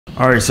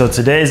All right, so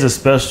today is a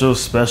special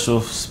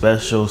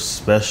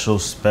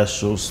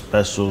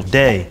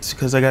day. It's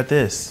because I got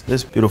this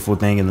beautiful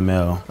thing in the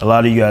mail. A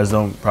lot of you guys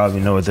don't probably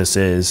know what this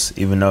is,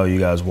 even though you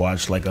guys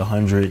watch like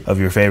 100 of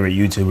your favorite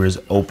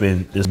YouTubers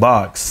open this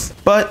box.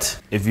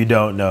 But if you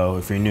don't know,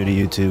 if you're new to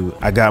YouTube,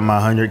 I got my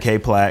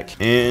 100K plaque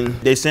and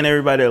they sent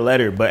everybody a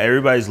letter, but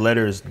everybody's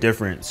letter is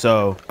different.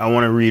 So I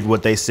want to read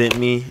what they sent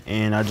me,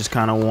 and I just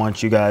kind of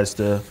want you guys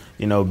to,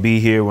 you know, be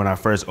here when I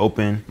first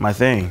open my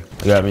thing.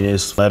 They got me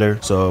this letter.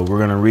 So we're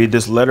gonna read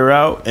this letter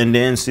out and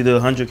then see the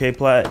 100K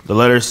plaque. The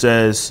letter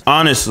says,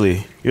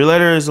 honestly, your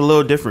letter is a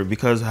little different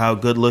because of how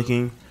good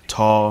looking,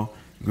 tall,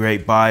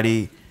 great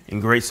body,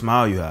 and great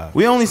smile you have.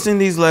 We only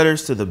send these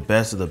letters to the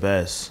best of the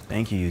best.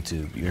 Thank you,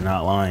 YouTube. You're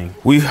not lying.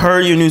 We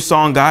heard your new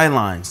song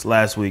guidelines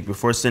last week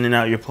before sending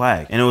out your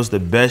plaque, and it was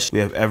the best we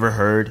have ever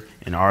heard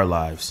in our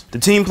lives. The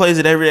team plays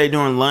it every day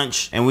during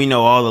lunch, and we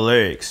know all the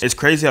lyrics. It's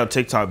crazy how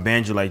TikTok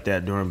banned you like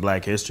that during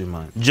Black History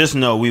Month. Just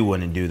know we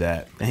wouldn't do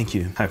that. Thank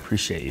you. I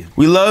appreciate you.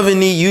 We love and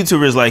need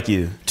YouTubers like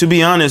you. To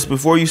be honest,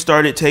 before you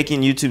started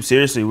taking YouTube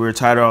seriously, we were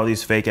tired of all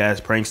these fake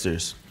ass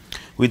pranksters.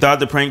 We thought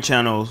the prank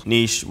channel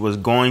niche was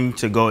going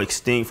to go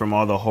extinct from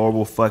all the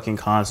horrible fucking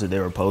content they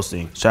were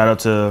posting. Shout out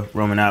to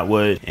Roman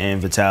Atwood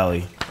and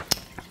Vitaly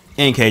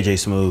and KJ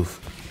Smooth.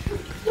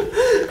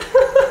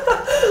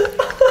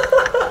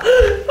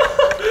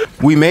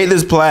 We made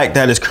this plaque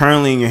that is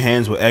currently in your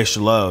hands with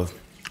extra love.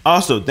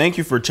 Also, thank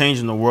you for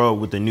changing the world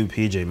with the new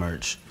PJ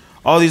merch.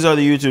 All these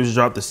other YouTubers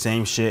drop the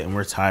same shit and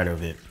we're tired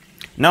of it.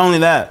 Not only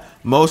that,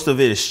 most of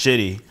it is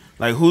shitty.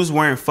 Like, who's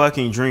wearing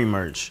fucking Dream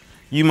merch?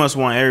 You must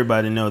want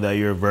everybody to know that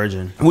you're a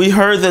virgin. We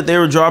heard that they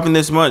were dropping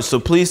this much, so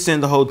please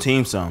send the whole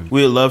team some.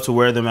 We would love to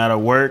wear them out of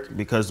work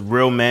because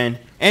real men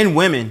and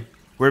women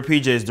wear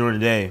PJs during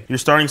the day. You're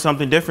starting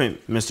something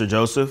different, Mr.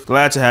 Joseph.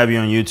 Glad to have you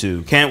on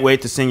YouTube. Can't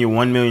wait to send your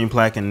 1 million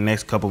plaque in the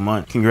next couple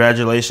months.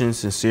 Congratulations,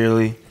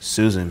 sincerely,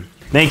 Susan.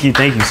 Thank you,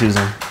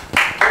 Susan.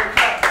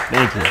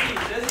 Thank you.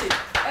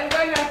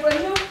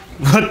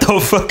 What the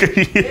fuck are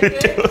you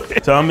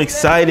doing? So I'm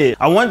excited.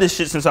 I wanted this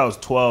shit since I was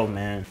 12,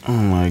 man. Oh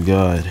my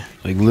God.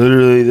 Like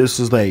literally, this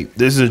is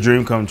a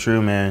dream come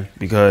true, man.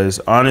 Because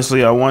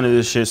honestly, I wanted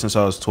this shit since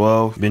I was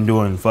 12. Been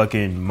doing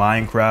fucking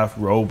Minecraft,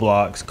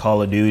 Roblox,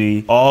 Call of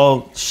Duty,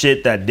 all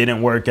shit that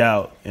didn't work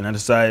out. And I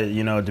decided,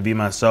 you know, to be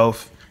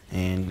myself,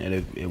 and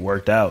it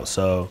worked out.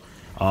 So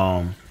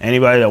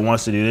anybody that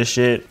wants to do this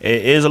shit,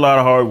 it is a lot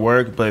of hard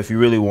work, but if you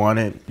really want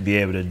it, be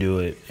able to do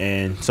it.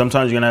 And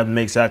sometimes you're gonna have to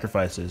make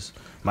sacrifices.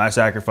 My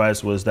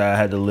sacrifice was that I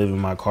had to live in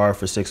my car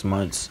for 6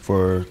 months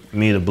for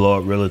me to blow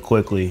up really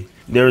quickly.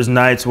 There was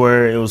nights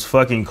where it was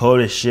fucking cold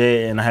as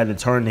shit and I had to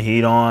turn the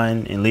heat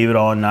on and leave it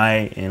all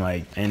night,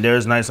 and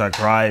there's nights I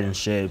cried and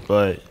shit,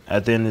 but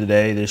at the end of the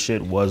day, this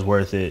shit was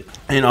worth it.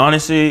 And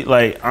honestly,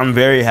 like, I'm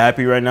very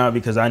happy right now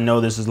because I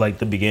know this is like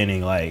the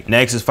beginning. Like,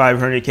 next is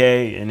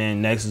 500K and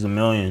then next is 1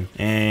 million.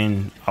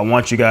 And I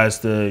want you guys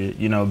to,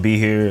 you know, be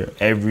here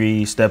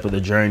every step of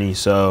the journey.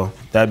 So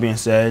that being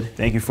said,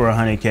 thank you for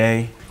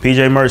 100K.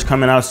 PJ merch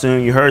coming out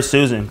soon. You heard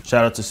Susan.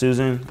 Shout out to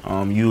Susan.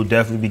 You'll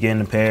definitely be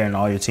getting a pair and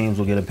all your teams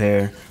will get a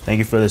pair. Thank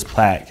you for this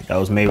plaque that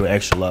was made with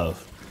extra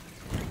love.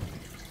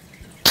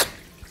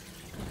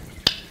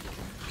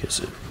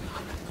 Kiss it.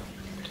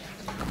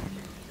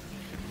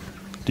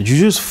 Did you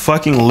just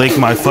fucking lick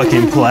my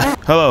fucking plaque?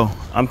 Hello,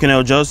 I'm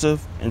Kanel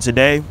Joseph, and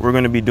today we're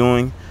gonna be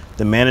doing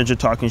the manager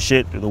talking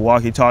shit through the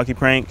walkie-talkie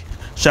prank.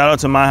 Shout out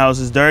to My House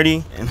is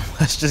Dirty, and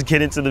let's just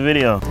get into the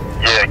video.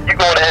 Yeah, you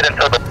going ahead and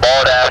tell the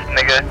bald ass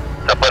nigga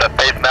to put a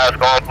face mask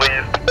on,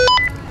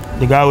 please?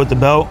 The guy with the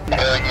belt?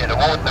 Hell yeah, the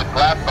one with the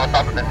glasses on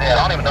top of his head.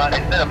 I don't even know how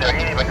they sit up there.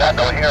 He ain't even got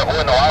no hair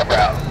or no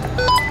eyebrows.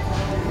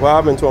 What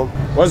happened to him?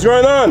 What's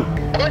going on?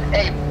 Put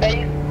a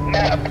face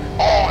mask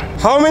on.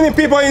 How many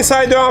people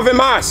inside don't have a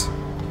mask?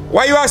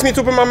 Why you ask me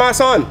to put my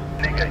mask on?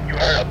 Nigga, you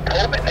heard of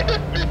COVID, nigga?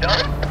 You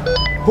dumb?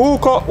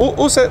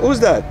 Who said, who's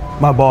that?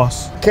 My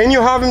boss. Can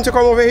you have him to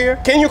come over here?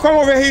 Can you come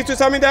over here to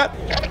tell me that?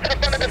 Come to the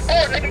front of the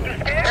store, nigga, you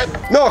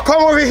scared? No,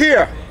 come over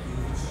here.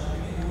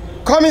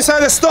 Come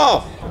inside the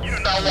store. You do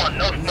not want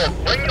no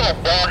smoke. Bring your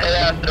bald head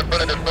ass to the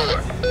front of the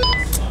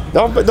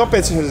store. Don't pay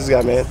attention to this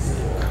guy, man.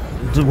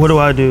 What do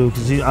I do?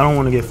 Because I don't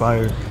want to get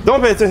fired. Don't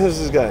pay attention to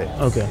this guy.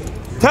 Okay.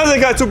 Tell the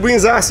guy to bring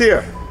his ass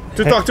here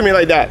to talk to me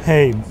like that.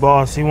 Hey,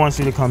 boss, he wants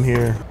you to come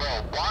here. Bro,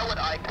 why would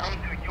I come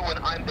to you when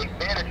I'm the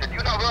manager? Do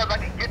you not realize I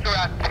can get your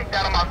ass kicked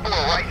out of my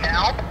store right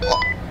now?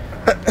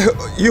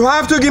 You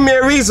have to give me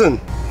a reason.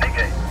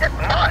 Nigga, it's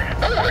my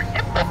store.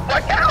 Get the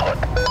fuck out.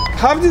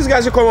 Have these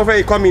guys to come over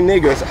here, call me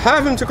niggers.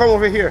 Have him to come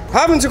over here.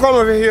 Have him to come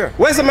over here.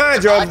 Where's the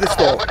manager of the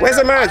store? Where's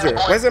the manager?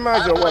 Where's the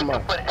manager? One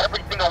man. Put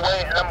everything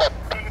away and I'm gonna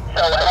beat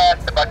your ass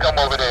if I come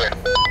over there.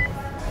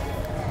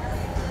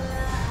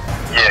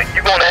 Yeah,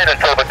 you go ahead and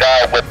tell the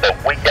guy with the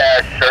weak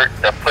ass shirt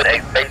to put a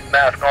face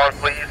mask on,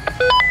 please.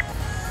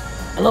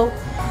 Hello?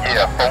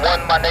 Yeah, for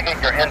one, my nigga,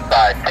 you're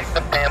inside. Take the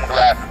damn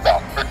glasses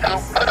off. For two,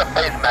 put a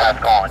face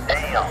mask on.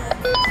 Damn.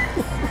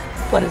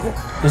 What is it?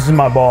 This is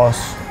my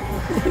boss.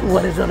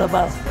 What is it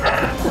about?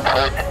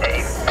 Put a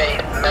face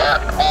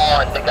mask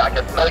on, nigga. I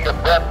can smell your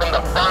breath from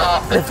the front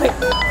office.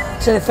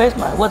 Say the face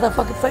mask. What that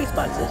fucking face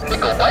mask is?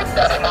 Nigga, wipe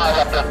that smile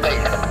off your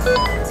face.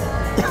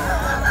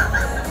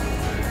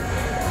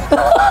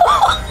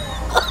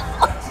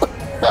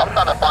 Well, I'm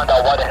trying to find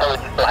out why the hell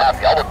are you so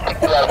happy. I will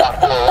kick you out of my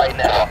store right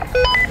now.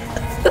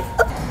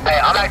 Hey,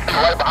 I'm actually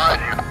right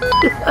behind you.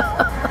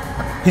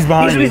 He's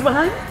behind you. He's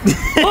behind you?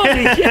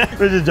 Holy shit.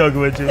 We're just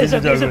joking with you. It's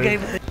okay.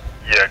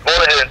 Yeah, go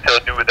ahead and tell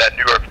dude with that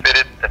New York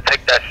fitted to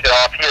take that shit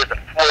off. He is in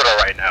Florida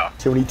right now.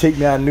 So when you take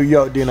me out of New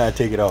York, then I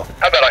take it off.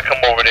 How about I come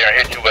over there and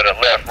hit you with a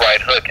left,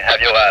 right hook and have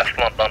your ass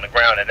slumped on the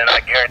ground, and then I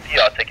guarantee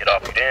I'll take it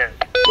off again.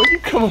 Well, you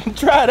come on,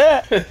 try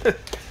that.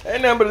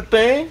 Ain't nothing but a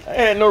thing. I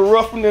had no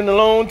roughing in a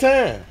long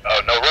time.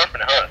 Oh, no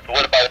roughing, huh? So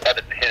what about if I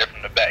just hit it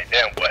from the back?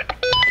 Then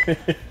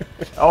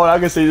what? All I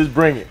can say is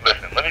bring it.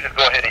 Listen, let me just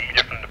go ahead and eat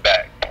it from the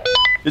back.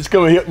 Just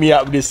come and help me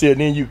out with this here,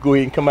 and then you go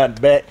ahead and come out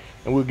the back,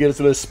 and we'll get us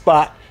a little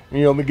spot.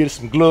 You know, we get us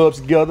some gloves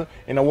together,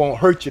 and I won't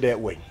hurt you that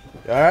way.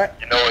 All right?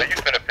 You know what? You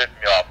finna piss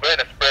me off. Go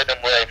ahead and spread them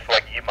legs so I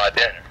can eat my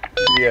dinner.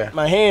 Yeah.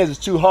 My hands is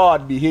too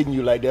hard to be hitting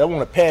you like that. I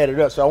want to pad it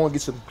up, so I want to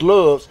get some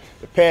gloves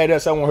to pad it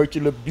up, so I won't hurt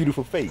your little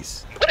beautiful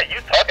face. What are you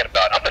talking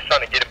about? I'm just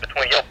trying to get it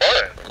between your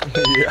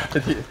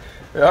buns.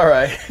 Yeah. All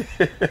right.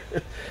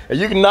 And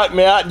you can knock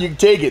me out and you can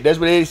take it. That's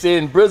what they say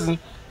in prison.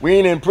 We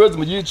ain't in prison,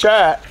 but you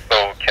tried.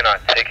 So can I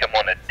take him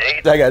on a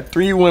date? I got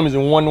 3 women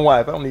and 1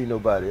 wife. I don't need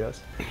nobody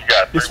else. You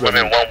got 3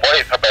 women, 1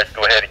 wife. How about you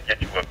go ahead and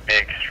get you a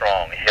big,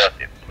 strong,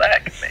 healthy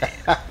black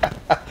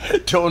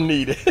man? Don't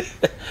need it.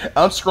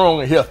 I'm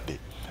strong and healthy.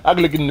 I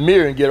can look in the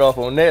mirror and get off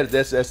on that if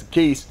that's the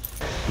case.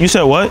 You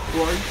said what?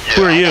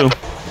 Who are you?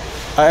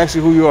 I asked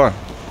you who you are.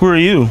 Who are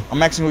you?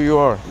 I'm asking who you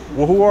are.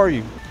 Well, who are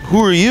you?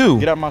 Who are you?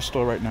 Get out of my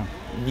store right now.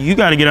 You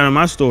got to get out of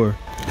my store.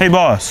 Hey,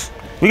 boss,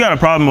 we got a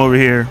problem over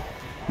here.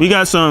 We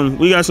got some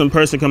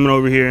person coming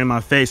over here in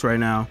my face right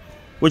now.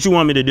 What you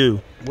want me to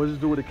do? What does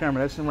it do with the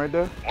camera? That's him right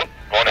there? Go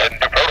ahead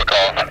and do protocol.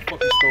 I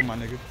fucking stole my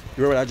nigga.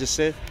 You heard what I just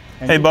said?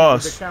 And Hey, you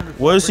boss, get the camera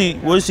what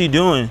is he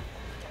doing?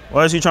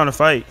 Why is he trying to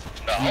fight?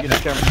 You get the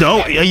camera.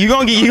 Don't. You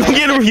gonna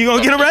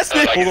get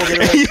arrested. Who gonna get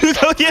arrested? You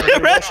gonna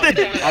get arrested.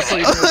 I'll tell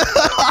you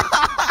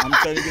I'm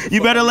telling you.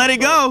 You better let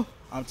it go.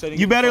 I'm telling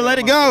You better let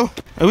it go.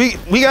 We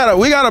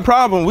got a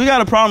problem. We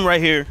got a problem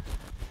right here.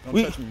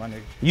 Don't touch me, my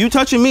nigga. You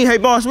touching me? Hey,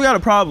 boss, we got a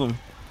problem.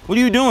 What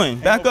are you doing?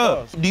 Back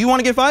up. Do you want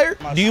to get fired?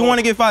 Do you want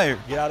to get fired?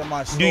 Get out of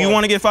my store. Do you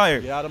want to get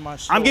fired? Get out of my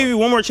store. I'm giving you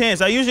one more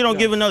chance. I usually don't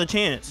give another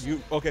chance.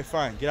 Okay,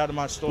 fine. Get out of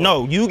my store.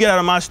 No, you get out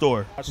of my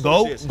store.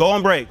 Go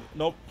on break.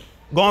 Nope.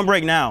 Go on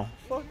break now.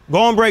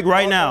 Go on break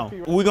right now.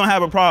 We're gonna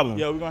have a problem.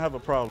 Yeah, we're gonna have a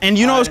problem. And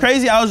you know what's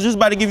crazy? I was just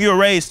about to give you a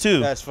raise too.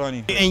 That's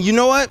funny. And you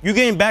know what? You're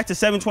getting back to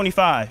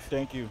 $7.25.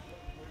 Thank you.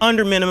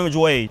 Under minimum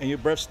wage. And your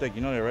breath stink,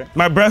 you know that, right?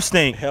 My breath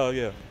stink. Hell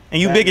yeah.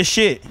 And you big as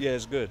shit. Yeah,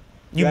 it's good.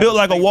 You built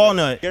like a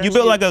walnut. You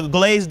built like a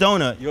glazed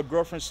donut. Your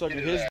girlfriend sucking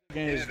his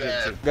and his dick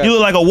too. You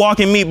look like a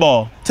walking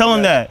meatball. Tell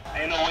him that.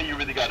 Ain't no way you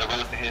really got to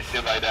roast his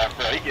shit like that,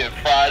 bro. He getting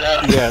fried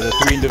up. Yeah, the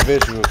 3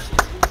 individuals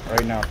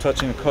right now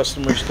touching the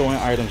customers, throwing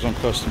items on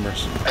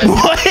customers.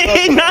 What?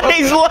 Now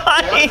he's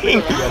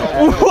lying.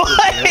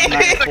 What?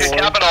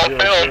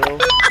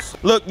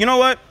 Look, you know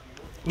what?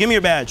 Give me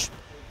your badge.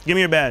 Give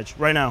me your badge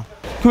right now.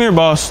 Come here,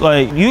 boss.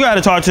 Like, you got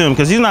to talk to him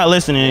because he's not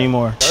listening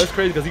anymore. That's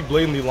crazy because he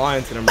blatantly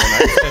lying to them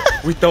right now.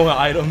 We throwing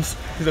items.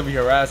 He's gonna be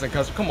harassing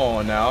customers. Come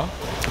on now.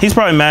 He's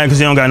probably mad because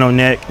he don't got no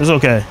neck. It's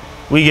okay.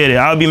 We get it.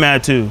 I'll be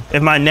mad too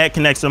if my neck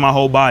connects to my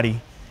whole body.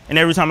 And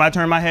every time I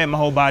turn my head, my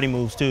whole body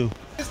moves too.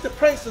 It's the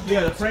prankster.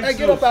 Yeah, the prankster. Hey,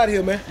 get up out of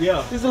here, man.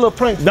 Yeah. This is a little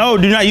prank. No,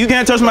 do not. You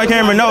can't touch my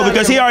camera. No,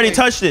 because he already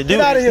touched it, dude.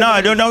 Get out of here, No,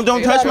 man.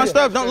 don't touch my here.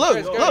 stuff. Don't look.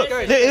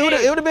 It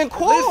would have been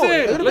cool.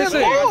 It would have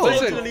been cool.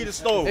 Listen. Need a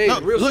stove. Hey,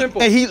 No, real look,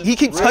 simple. hey, he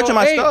keeps touching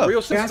my stuff.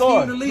 Real simple.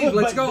 Asking you to leave.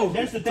 Let's go.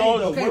 That's the thing,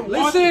 though. Okay,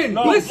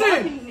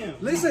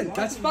 listen.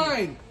 That's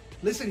fine.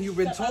 Listen, you've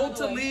been told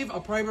to leave a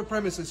private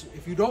premises.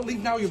 If you don't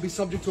leave now, you'll be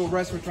subject to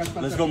arrest for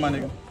trespassing. Let's go, my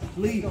nigga.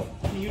 Leave.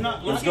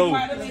 Let's go.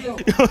 What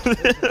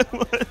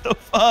the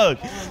fuck?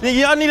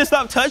 Y'all need to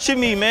stop touching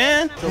me,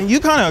 man. And you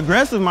kind of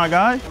aggressive, my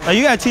guy. Like,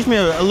 you gotta teach me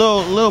a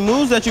little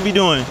moves that you be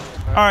doing.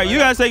 All right, you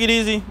guys take it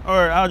easy,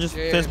 or I'll just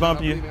fist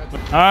bump you.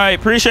 All right,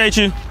 appreciate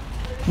you.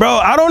 Bro,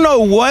 I don't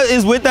know what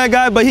is with that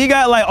guy, but he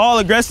got like all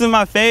aggressive in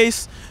my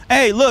face.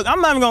 Hey, look,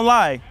 I'm not even gonna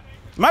lie.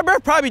 My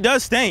breath probably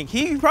does stink.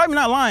 He's probably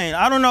not lying.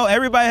 I don't know.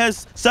 Everybody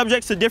has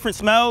subjects to different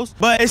smells,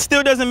 but it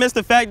still doesn't miss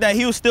the fact that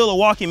he was still a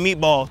walking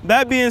meatball.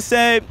 That being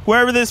said,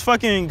 whoever this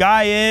fucking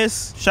guy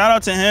is, shout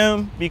out to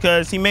him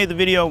because he made the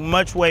video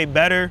much way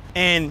better.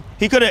 And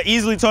he could have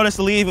easily told us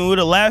to leave and we would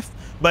have left,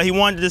 but he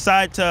wanted to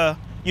decide to,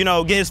 you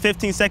know, get his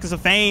 15 seconds of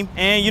fame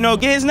and, you know,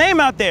 get his name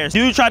out there.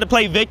 Dude tried to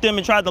play victim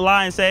and tried to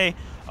lie and say,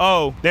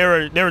 oh, they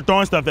were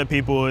throwing stuff at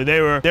people.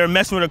 They were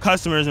messing with the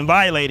customers and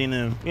violating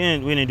them. We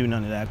didn't do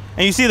none of that.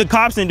 And you see the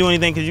cops didn't do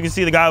anything because you can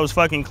see the guy was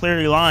fucking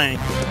clearly lying.